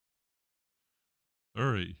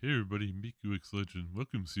Alright, hey everybody, MikuXLegend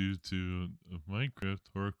welcomes you to Minecraft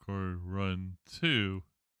Hardcore Run 2.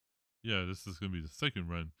 Yeah, this is going to be the second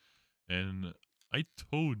run. And I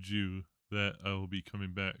told you that I will be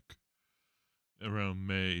coming back around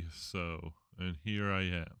May, and here I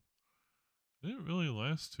am. It didn't really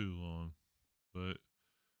last too long, but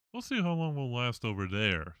we'll see how long we'll last over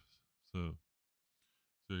there. So,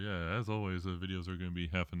 so yeah, as always, the videos are going to be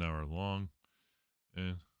half an hour long.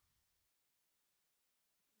 And,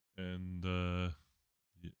 and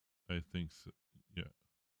yeah, I think so. Yeah.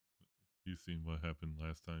 You've seen what happened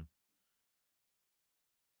last time.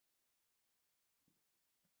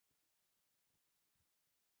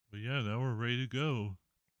 But yeah, now we're ready to go.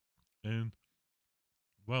 And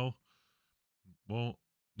well, well,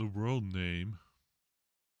 the world name.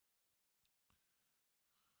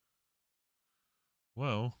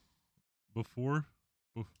 Well, before,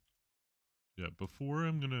 bef- yeah, before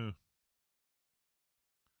I'm gonna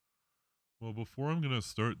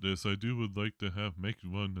start this, I do would like to make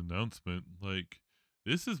one announcement. Like,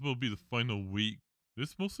 will be the final week.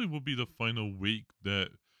 This mostly will be the final week that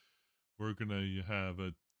we're gonna have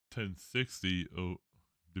a 1060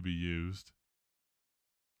 to be used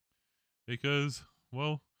because,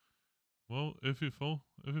 well, if you follow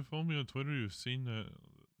me on Twitter, you've seen that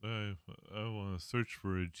I want to search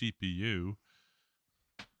for a GPU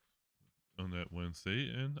on that Wednesday,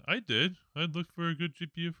 and I did. I looked for a good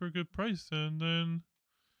GPU for a good price, and then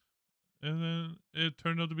it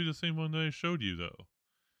turned out to be the same one that I showed you though.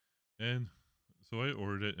 And so I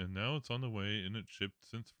ordered it, and now it's on the way, and it shipped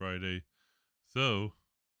since Friday. So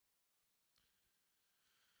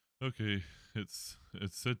okay, it's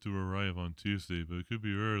set to arrive on Tuesday, but it could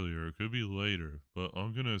be earlier, it could be later. But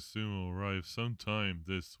I'm gonna assume it'll arrive sometime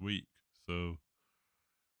this week. So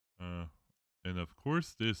Uh, and of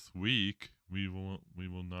course, this week we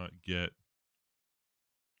will not get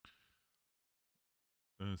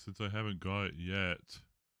since I haven't got it yet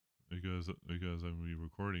because I'm be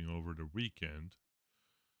recording over the weekend.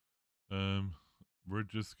 Um, we're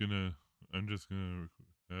just gonna I'm just gonna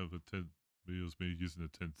have the 10 videos made using the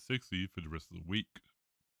 1060 for the rest of the week.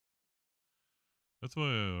 That's why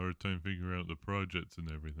I had a hard time figuring out the projects and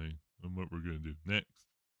everything and what we're gonna do next.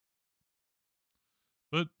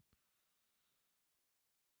 But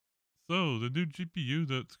so the new GPU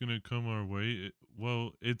that's gonna come our way,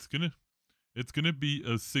 it's gonna be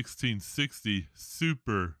a 1660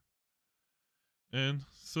 Super. And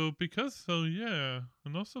yeah,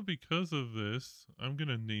 and also because of this, I'm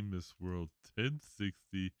gonna name this world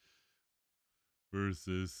 1060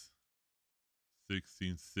 versus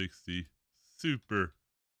 1660 Super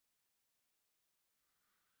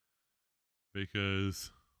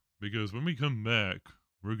because when we come back,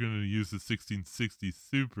 we're gonna use the 1660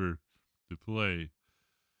 Super to play.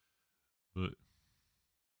 But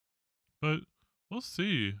but we'll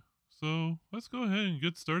see. So let's go ahead and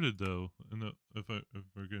get started though. And if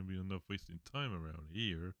we're gonna be enough wasting time around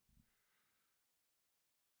here.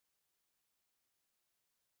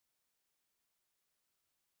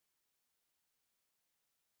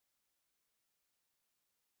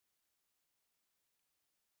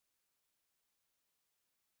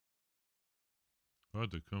 I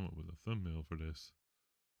had to come up with a thumbnail for this.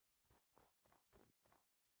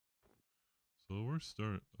 So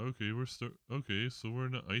okay, so we're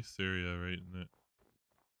in the ice area, right? And that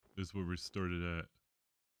is where we started at.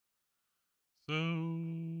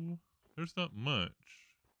 So there's not much.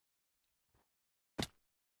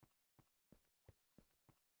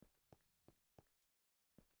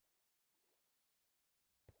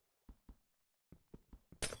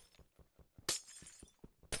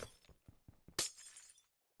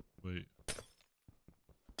 Wait.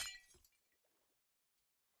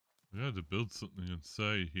 We had to build something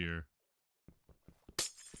inside here.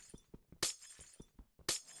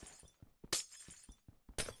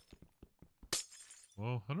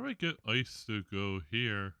 Well, how do I get ice to go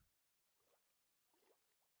here?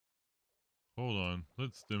 Hold on,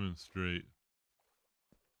 let's demonstrate.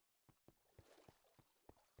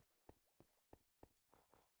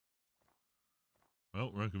 I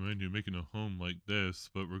don't recommend you making a home like this,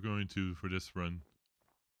 but we're going to for this run.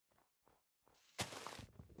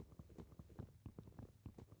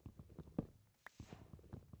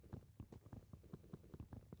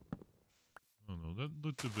 Oh no, that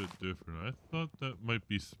looked a bit different. I thought that might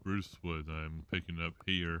be spruce wood I'm picking up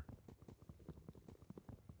here.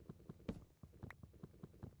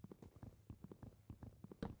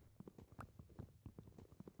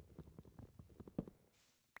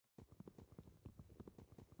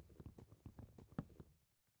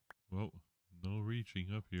 Well, no reaching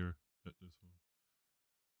up here at this one.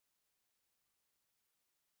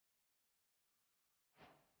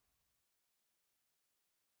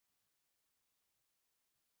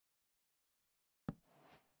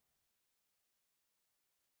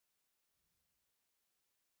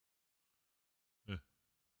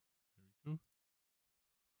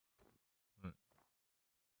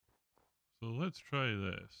 So let's try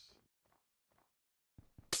this.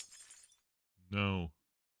 No.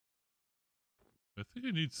 I think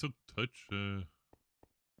I need some touch for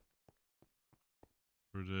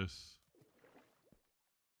this.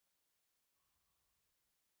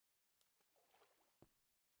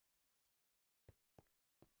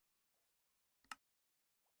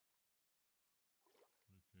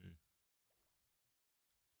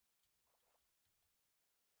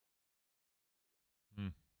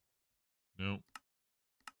 Okay. No.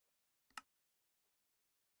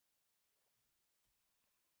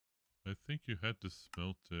 I think you had to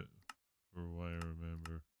smelt it for what I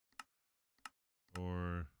remember.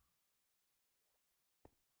 Or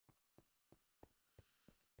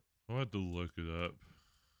I'll have to look it up.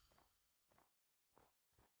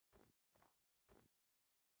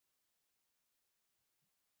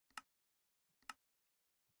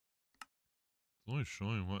 It's only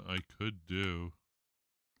showing what I could do.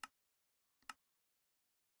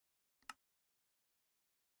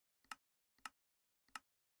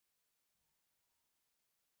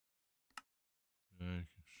 Yeah,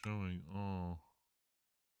 showing all.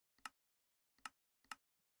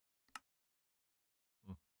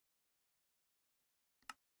 Oh.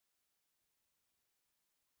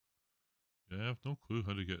 Yeah, I have no clue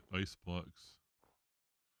how to get ice blocks.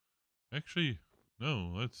 Actually,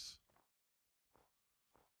 no, let's...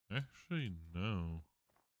 Actually, no.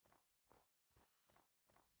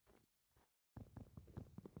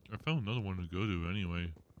 I found another one to go to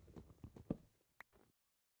anyway.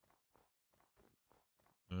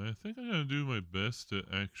 I think I'm gonna do my best to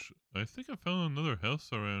actually... I think I found another house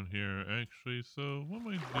around here, actually, so what am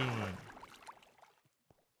I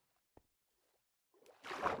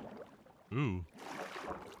doing? Ooh.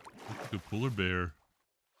 Looks like a polar bear.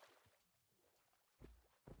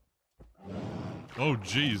 Oh,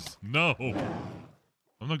 jeez. No!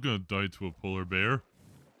 I'm not gonna die to a polar bear.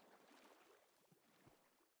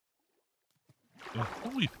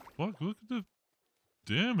 Holy fuck, look at the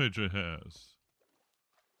damage it has.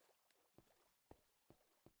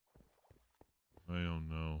 I don't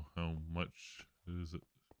know how much is it.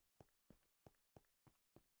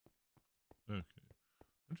 Okay.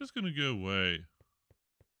 I'm just gonna get away.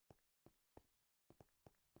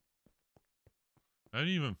 I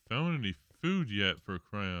haven't even found any food yet, for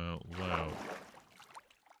crying out loud.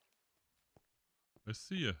 I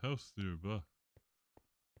see a house nearby. I'm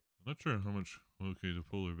not sure how much. Okay, the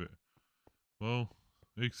polar bear. Well,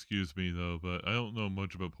 excuse me though, but I don't know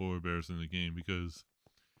much about polar bears in the game because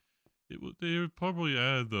they would probably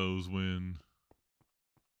add those when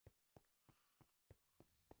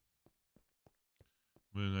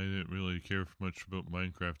I didn't really care much about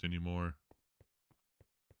Minecraft anymore.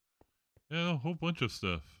 Yeah, a whole bunch of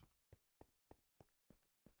stuff.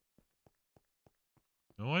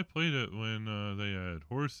 No, I played it when they had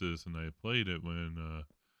horses, and I played it when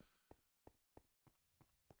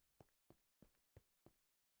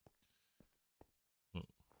well,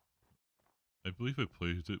 I believe I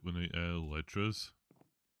played it when they added Elytras.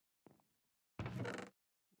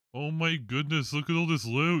 Oh my goodness, look at all this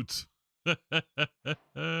loot!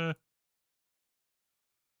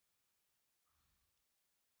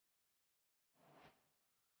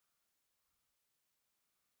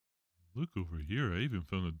 Look over here, I even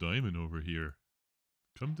found a diamond over here.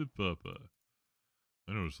 Come to Papa.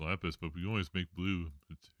 I know it's lapis, but we can always make blue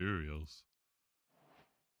materials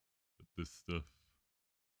with this stuff.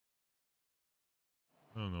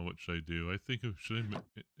 I don't know what should I do. I think should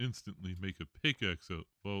I instantly make a pickaxe out.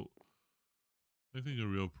 Well, I think the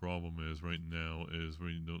real problem is right now is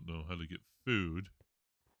we don't know how to get food.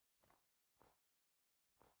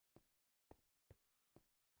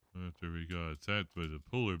 After we got attacked by the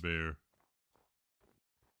polar bear.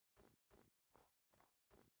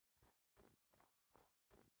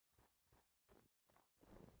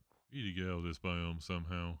 We need to get out of this biome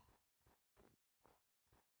somehow.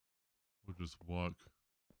 We'll just walk.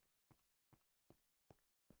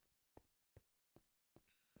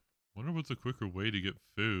 Wonder what's a quicker way to get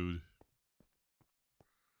food.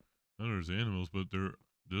 I know there's animals, but there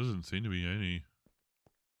doesn't seem to be any.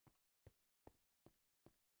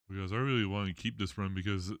 Because I really want to keep this run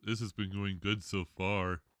because this has been going good so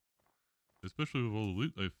far. Especially with all the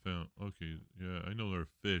loot I found. Okay, yeah, I know there are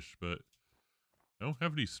fish, but I don't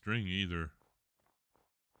have any string either.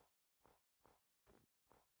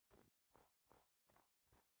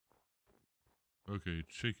 Okay,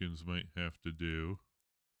 chickens might have to do.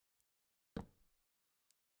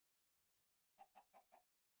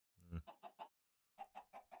 Uh,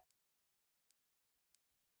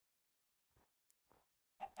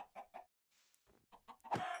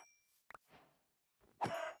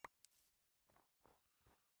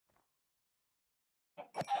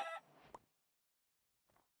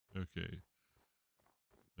 Okay.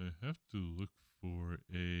 I have to look for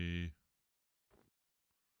a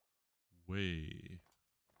way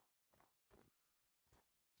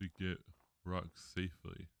to get rocks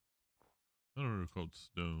safely. I don't know what they're called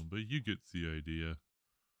stone, but you get the idea.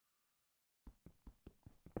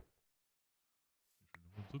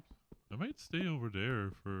 I might stay over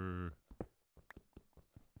there for...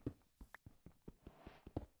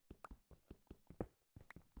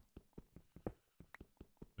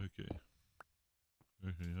 Okay.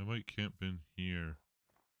 Okay, I might camp in here.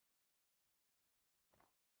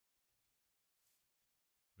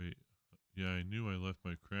 Wait. Yeah, I knew I left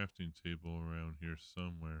my crafting table around here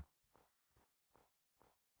somewhere.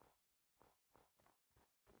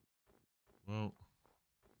 Well...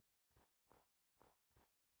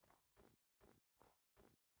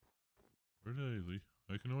 Where did I leave?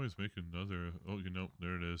 I can always make another... Oh, you know,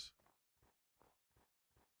 there it is.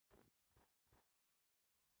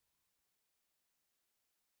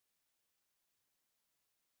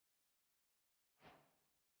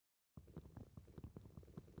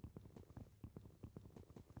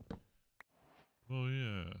 Oh,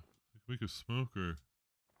 yeah. I can make a smoker.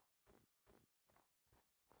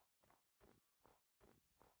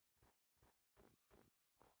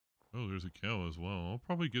 Oh, there's a cow as well. I'll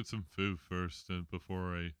probably get some food first and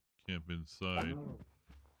before I camp inside.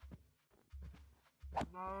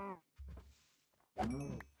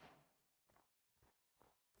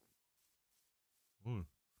 Oh,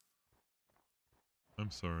 I'm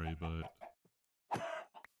sorry, but...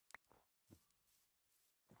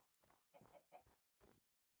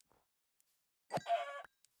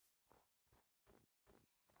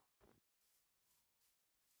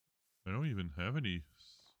 I don't even have any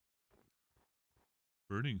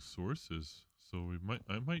burning sources, so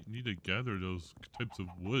I might need to gather those types of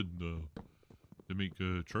wood to make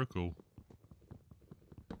charcoal.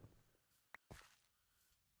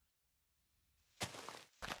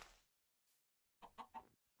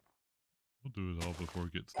 We'll do it all before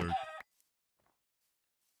it gets dark.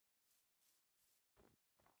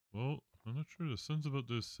 Well, I'm not sure the sun's about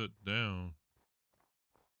to set down.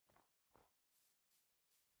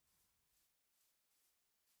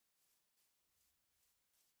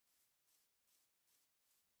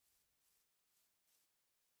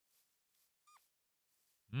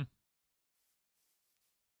 Hmm.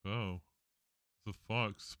 Oh, it's a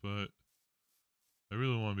fox, but I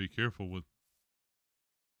really want to be careful with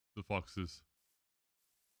the foxes.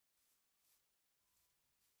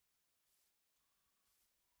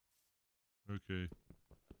 Okay.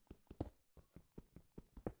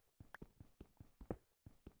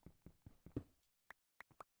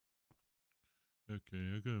 Okay,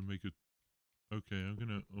 I'm gonna make it. Okay, I'm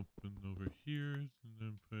gonna open over here and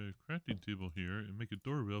then put a crafting table here and make a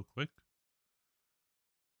door real quick.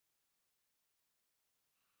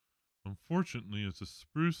 Unfortunately, it's a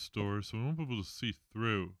spruce store, so I won't be able to see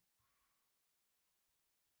through.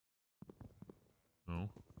 No.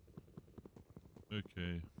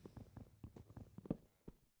 Okay.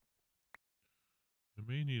 I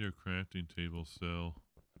may need a crafting table still.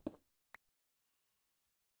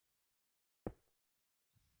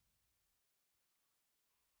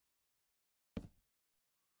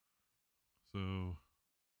 So,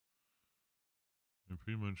 I'm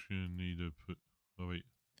pretty much gonna need to put... Oh, wait.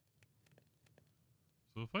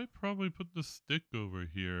 So if I probably put the stick over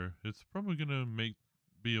here, it's probably gonna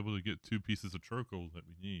be able to get 2 pieces of charcoal that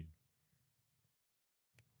we need.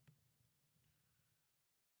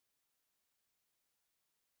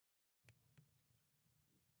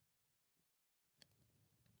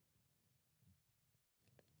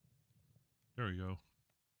 There we go.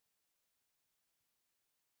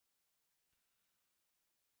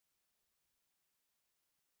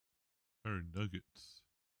 Our nuggets.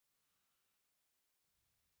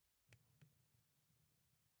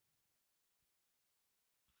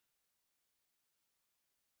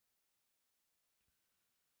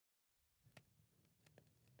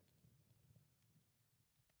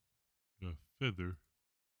 A feather.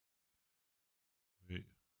 Wait.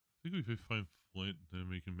 I think we could find flint, then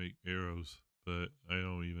we can make arrows. But I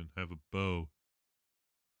don't even have a bow.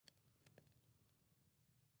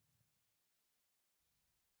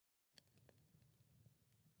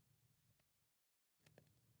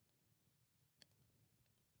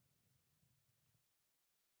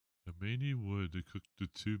 I may need wood to cook the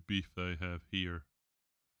 2 beef that I have here.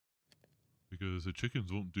 Because the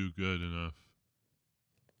chickens won't do good enough.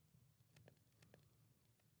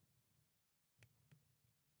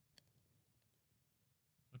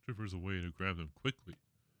 Not sure if there's a way to grab them quickly.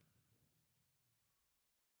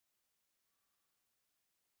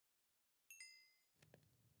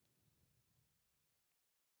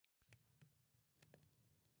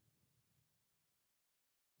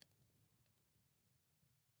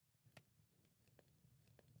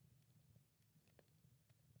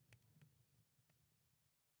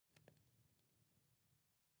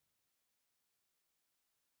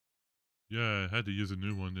 Yeah, I had to use a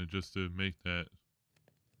new one just to make that.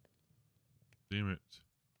 Damn it.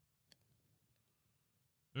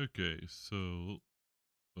 Okay, so...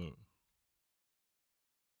 Oh,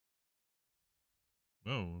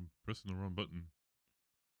 I'm pressing the wrong button.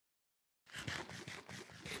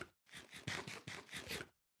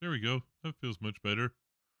 There we go. That feels much better.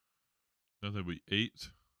 Now that we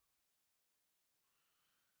ate.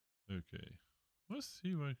 Okay. Let's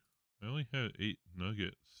see why I only had 8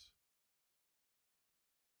 nuggets.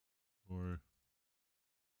 Or...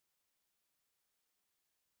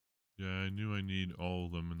 Yeah, I knew I need all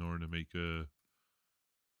of them in order to make a...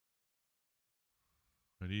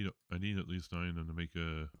 I need at least 9 of them to make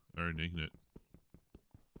a iron ingot.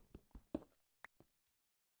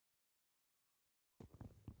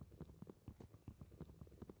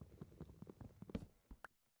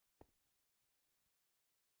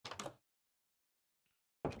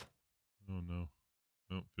 Oh no.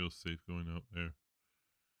 I don't feel safe going out there.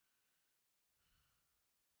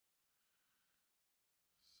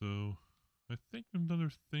 So, I think another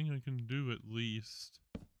thing I can do at least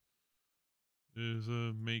is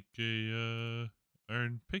make a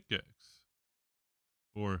iron pickaxe.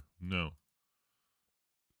 Or no,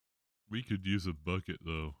 we could use a bucket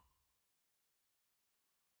though.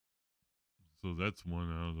 So that's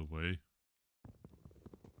one out of the way.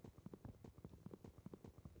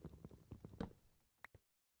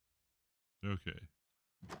 Okay.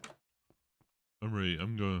 I'm ready.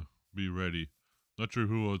 I'm gonna be ready. Not sure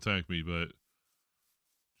who will attack me, but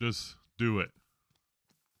just do it.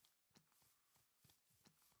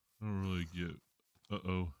 I don't really get...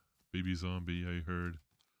 Uh-oh. Baby zombie, I heard.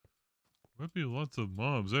 Might be lots of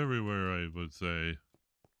mobs everywhere, I would say.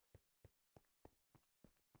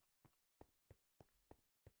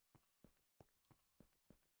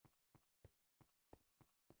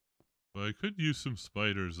 But I could use some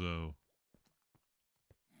spiders, though.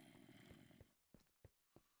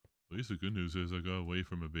 At least the good news is I got away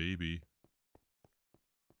from a baby.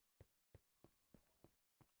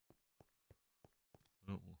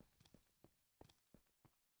 Oh.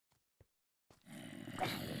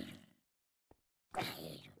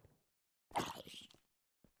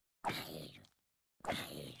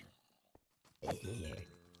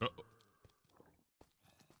 Uh-oh.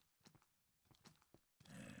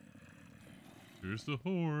 Here's the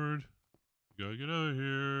horde. Gotta get out of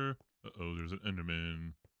here. Uh-oh, there's an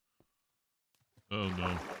Enderman. Oh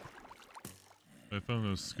no. I found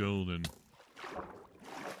a skeleton.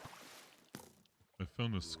 I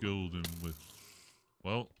found a skeleton with...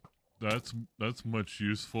 Well, that's much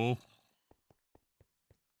useful.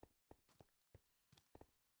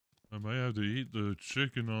 I might have to eat the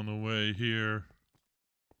chicken on the way here.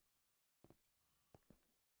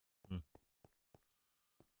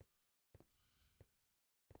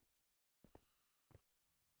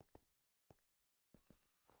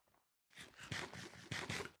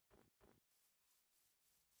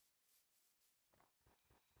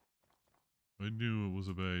 I knew it was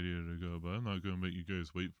a bad idea to go, but I'm not gonna make you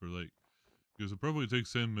guys wait for like... Because it probably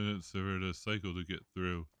takes 10 minutes for the cycle to get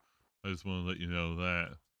through. I just want to let you know that.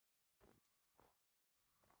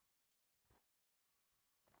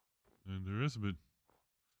 And there is a bit...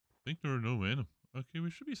 I think there are no enemies. Okay,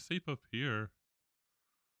 we should be safe up here.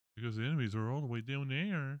 Because the enemies are all the way down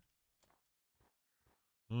there.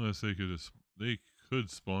 Unless they could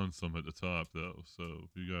spawn some at the top though, so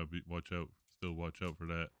you gotta watch out. Still watch out for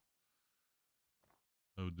that.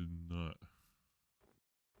 I do not.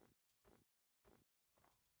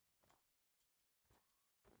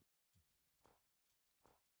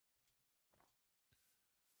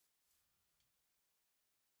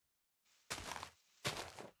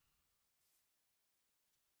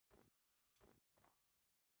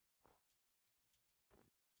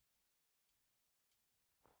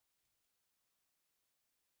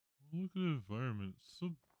 Look at the environment, it's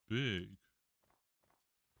so big.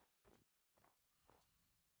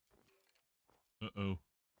 Uh-oh.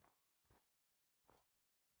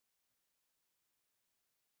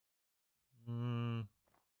 I don't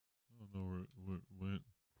know where it went.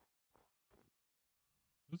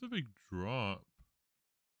 There's a big drop.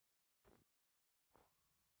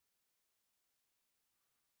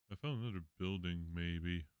 I found another building,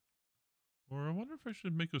 maybe. Or I wonder if I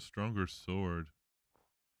should make a stronger sword.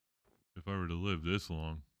 If I were to live this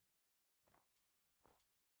long.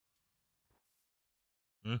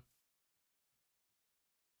 Eh?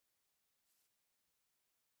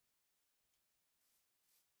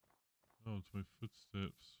 Oh, it's my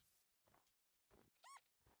footsteps.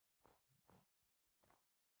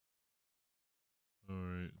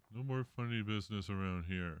 Alright, no more funny business around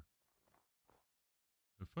here.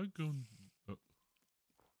 If I go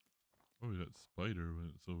Probably that spider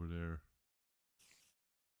when it's over there.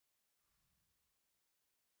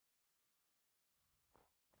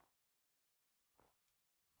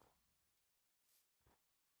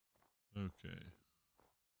 Okay.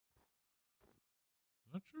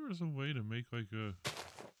 Not sure there's a way to make like a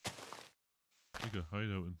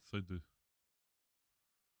hideout inside the.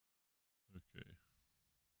 Okay.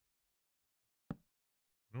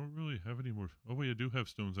 I don't really have any more. Oh wait, I do have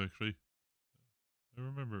stones actually. I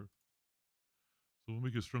remember. So we'll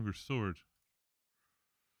make a stronger sword.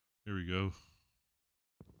 Here we go.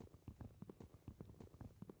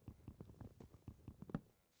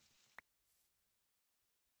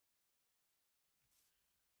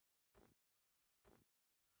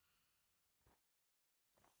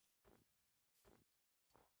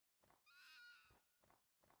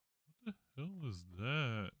 What the hell is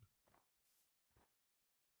that?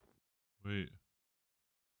 Wait.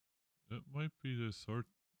 That might be this Arctic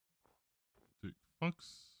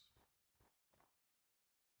fox.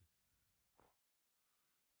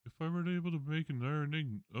 If I were able to make an iron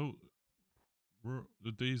ring, oh,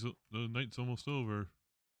 the night's almost over.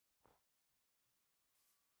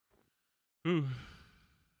 Ooh.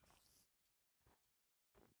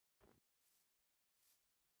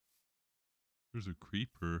 There's a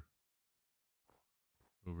creeper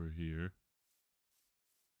over here.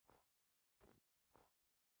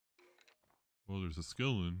 Well, there's a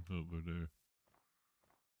skeleton over there.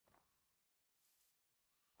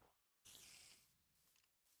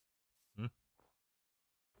 Huh?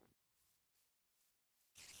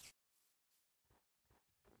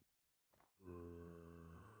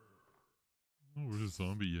 Oh, where's the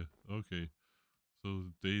zombie at? Okay. So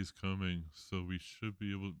the day's coming, so we should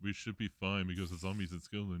be fine because the zombies and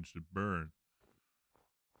skeletons should burn.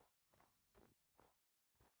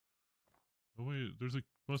 Oh wait,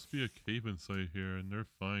 must be a cave inside here, and they're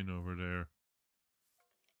fine over there.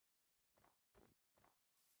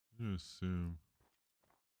 I'm gonna assume.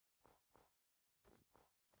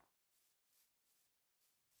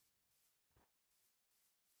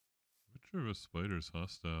 Which of a spider's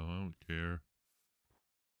hostile? I don't care.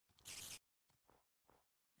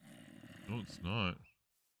 No, it's not.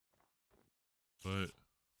 But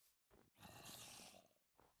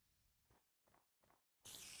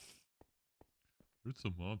there's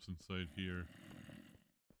some mobs inside here.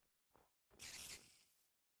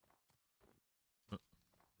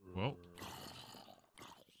 Well,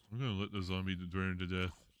 I'm gonna let the zombie burn to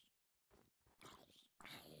death.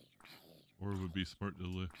 Or it would be smart to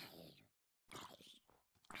live.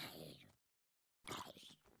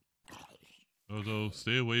 Although,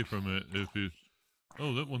 stay away from it if you...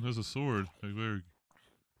 Oh, that one has a sword. I better...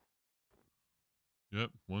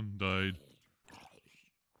 Yep, one died.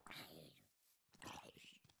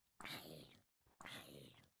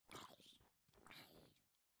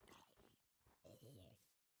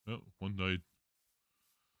 Oh, one died.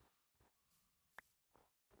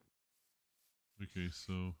 Okay,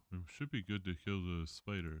 so we should be good to kill the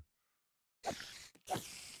spider.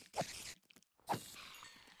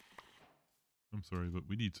 I'm sorry, but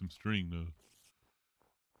we need some string though.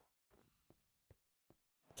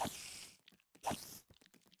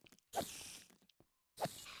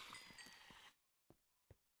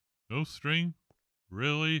 No string?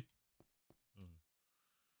 Really?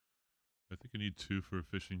 I think I need 2 for a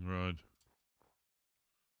fishing rod.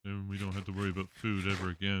 Then we don't have to worry about food ever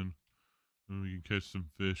again. And we can catch some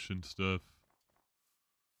fish and stuff.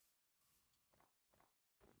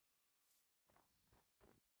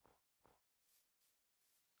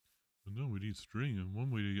 But no, we need string, and one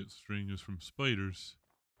way to get string is from spiders.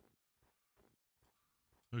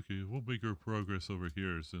 Okay, we'll make our progress over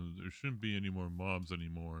here, so there shouldn't be any more mobs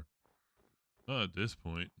anymore. Not at this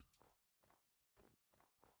point.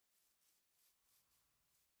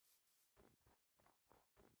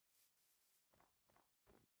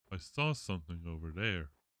 I saw something over there.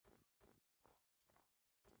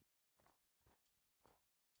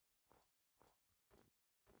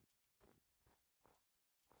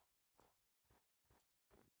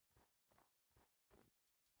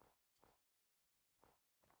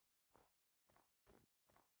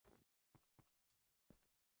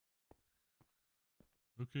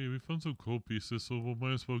 Okay, we found some coal pieces, so we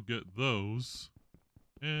might as well get those.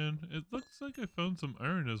 And it looks like I found some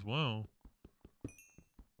iron as well.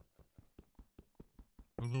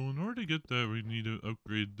 Although in order to get that, we need to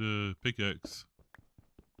upgrade the pickaxe.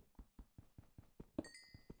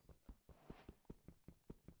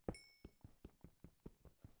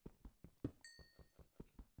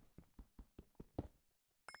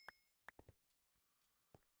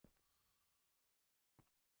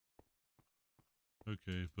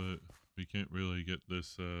 Okay, but we can't really get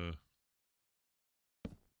this, uh-oh.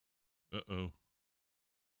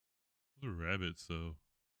 Those are rabbits, though.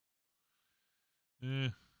 Eh,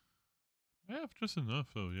 I have just enough,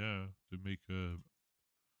 though, yeah, to make a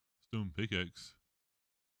stone pickaxe.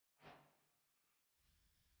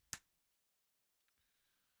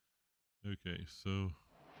 Okay, so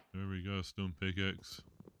there we go, stone pickaxe.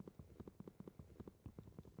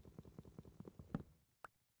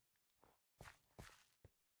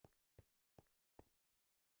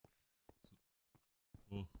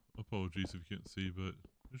 Well, apologies if you can't see, but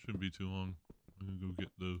it shouldn't be too long. I'm gonna go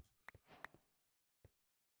get the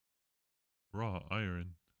raw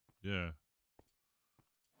iron. Yeah,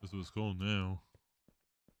 this was cold now.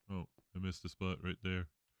 Oh, I missed the spot right there.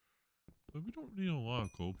 But we don't need a lot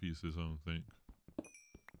of coal pieces, I don't think.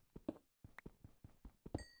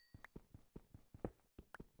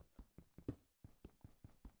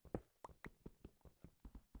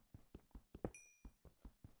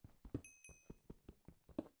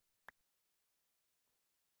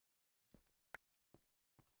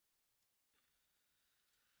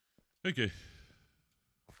 Okay.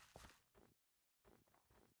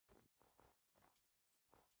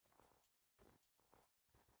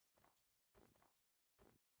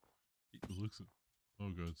 It looks. Oh,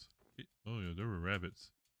 God. Oh, yeah, there were rabbits.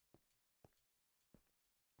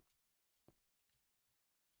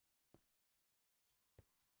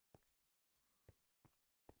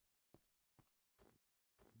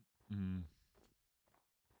 Hmm.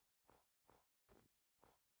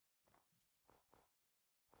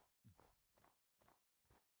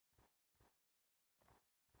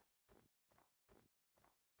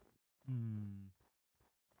 Hmm.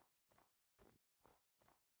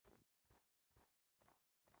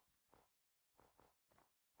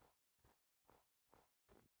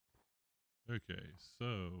 Okay,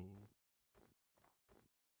 so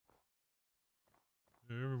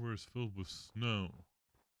everywhere's filled with snow.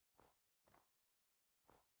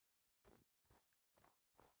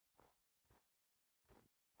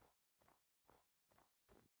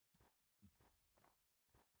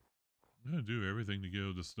 I'm gonna do everything to get out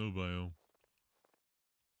of the snow biome.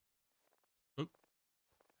 Oh,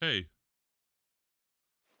 hey.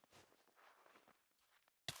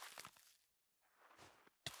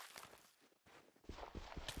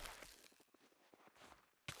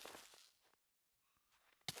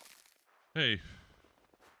 Hey.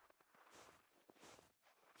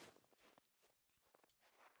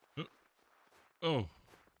 Oh. Oh.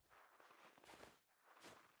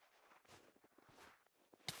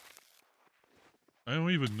 I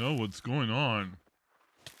don't even know what's going on.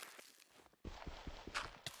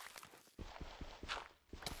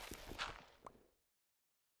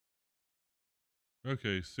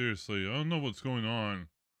 Okay, seriously, I don't know what's going on.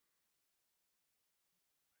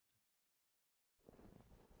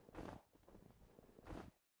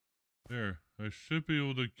 There, I should be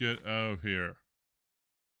able to get out of here.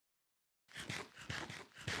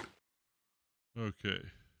 Okay.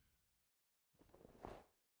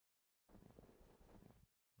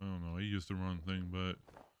 I don't know, I used the wrong thing, but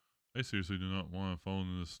I seriously do not want to fall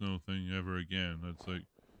into the snow thing ever again. That's like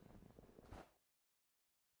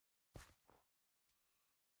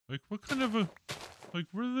what kind of a, like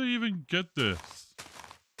where did they even get this?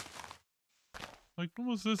 Like when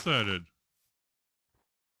was this added?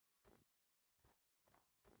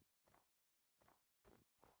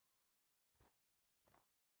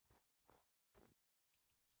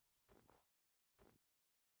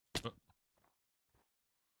 Uh,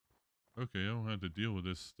 okay, I don't have to deal with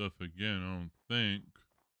this stuff again, I don't think.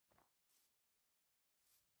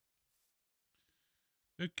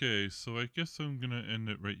 Okay, so I guess I'm gonna end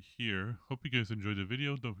it right here. Hope you guys enjoyed the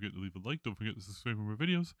video. Don't forget to leave a like. Don't forget to subscribe for more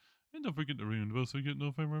videos. And don't forget to ring the bell so you get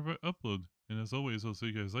notified whenever I upload. And as always, I'll see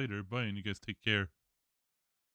you guys later. Bye, and you guys take care.